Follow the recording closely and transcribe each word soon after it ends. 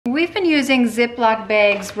We've been using Ziploc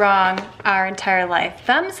bags wrong our entire life.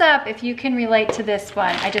 Thumbs up if you can relate to this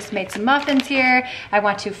one. I just made some muffins here. I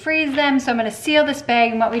want to freeze them, so I'm gonna seal this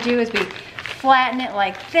bag, and what we do is we flatten it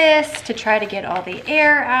like this to try to get all the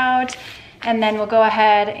air out, and then we'll go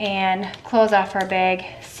ahead and close off our bag,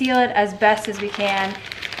 seal it as best as we can,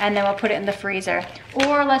 and then we'll put it in the freezer.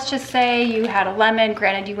 Or let's just say you had a lemon,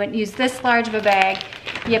 granted you wouldn't use this large of a bag,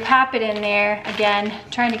 you pop it in there, again,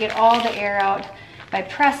 trying to get all the air out by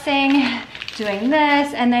pressing, doing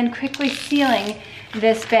this, and then quickly sealing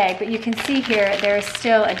this bag. But you can see here, there is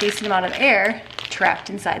still a decent amount of air trapped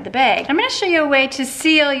inside the bag. I'm gonna show you a way to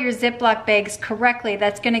seal your Ziploc bags correctly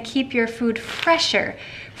that's gonna keep your food fresher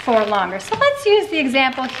for longer. So let's use the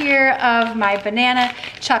example here of my banana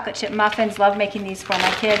chocolate chip muffins. Love making these for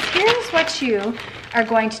my kids. Here's what you are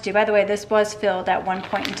going to do. By the way, this was filled at one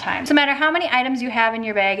point in time. So no matter how many items you have in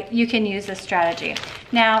your bag, you can use this strategy.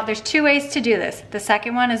 Now, there's two ways to do this. The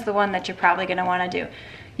second one is the one that you're probably gonna wanna do.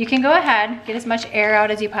 You can go ahead, get as much air out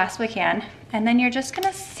as you possibly can, and then you're just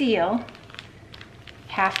gonna seal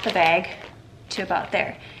half the bag to about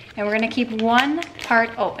there. And we're gonna keep one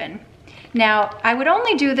part open. Now, I would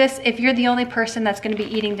only do this if you're the only person that's gonna be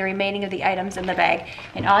eating the remaining of the items in the bag.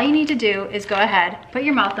 And all you need to do is go ahead, put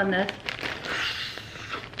your mouth on this,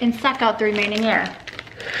 and suck out the remaining air.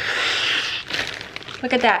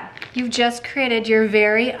 Look at that. You've just created your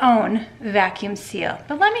very own vacuum seal.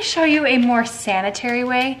 But let me show you a more sanitary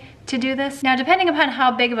way to do this. Now, depending upon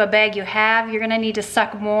how big of a bag you have, you're gonna need to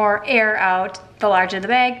suck more air out. The larger the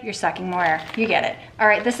bag, you're sucking more air. You get it. All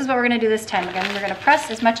right, this is what we're gonna do this time. Again, we're gonna press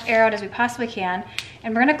as much air out as we possibly can,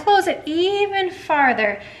 and we're gonna close it even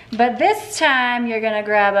farther. But this time, you're gonna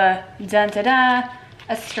grab a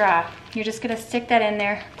a straw. You're just gonna stick that in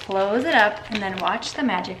there, close it up, and then watch the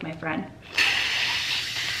magic, my friend.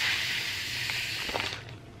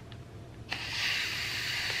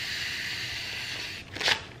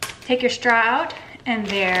 Take your straw out, and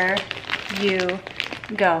there you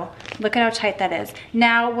go. Look at how tight that is.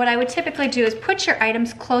 Now, what I would typically do is put your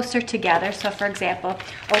items closer together. So for example,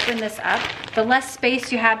 open this up. The less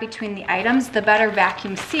space you have between the items, the better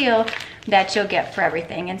vacuum seal that you'll get for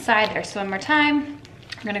everything inside there. So one more time,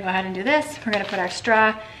 we're gonna go ahead and do this. We're gonna put our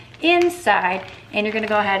straw inside, and you're gonna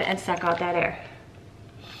go ahead and suck out that air.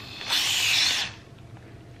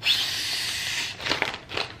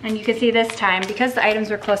 And you can see this time, because the items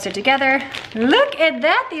were closer together, look at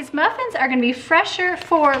that, these muffins are gonna be fresher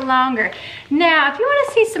for longer. Now, if you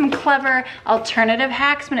wanna see some clever alternative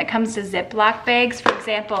hacks when it comes to Ziploc bags, for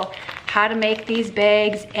example, how to make these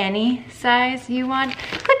bags any size you want,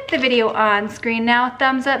 click the video on screen now,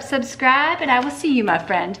 thumbs up, subscribe, and I will see you, my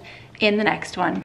friend, in the next one.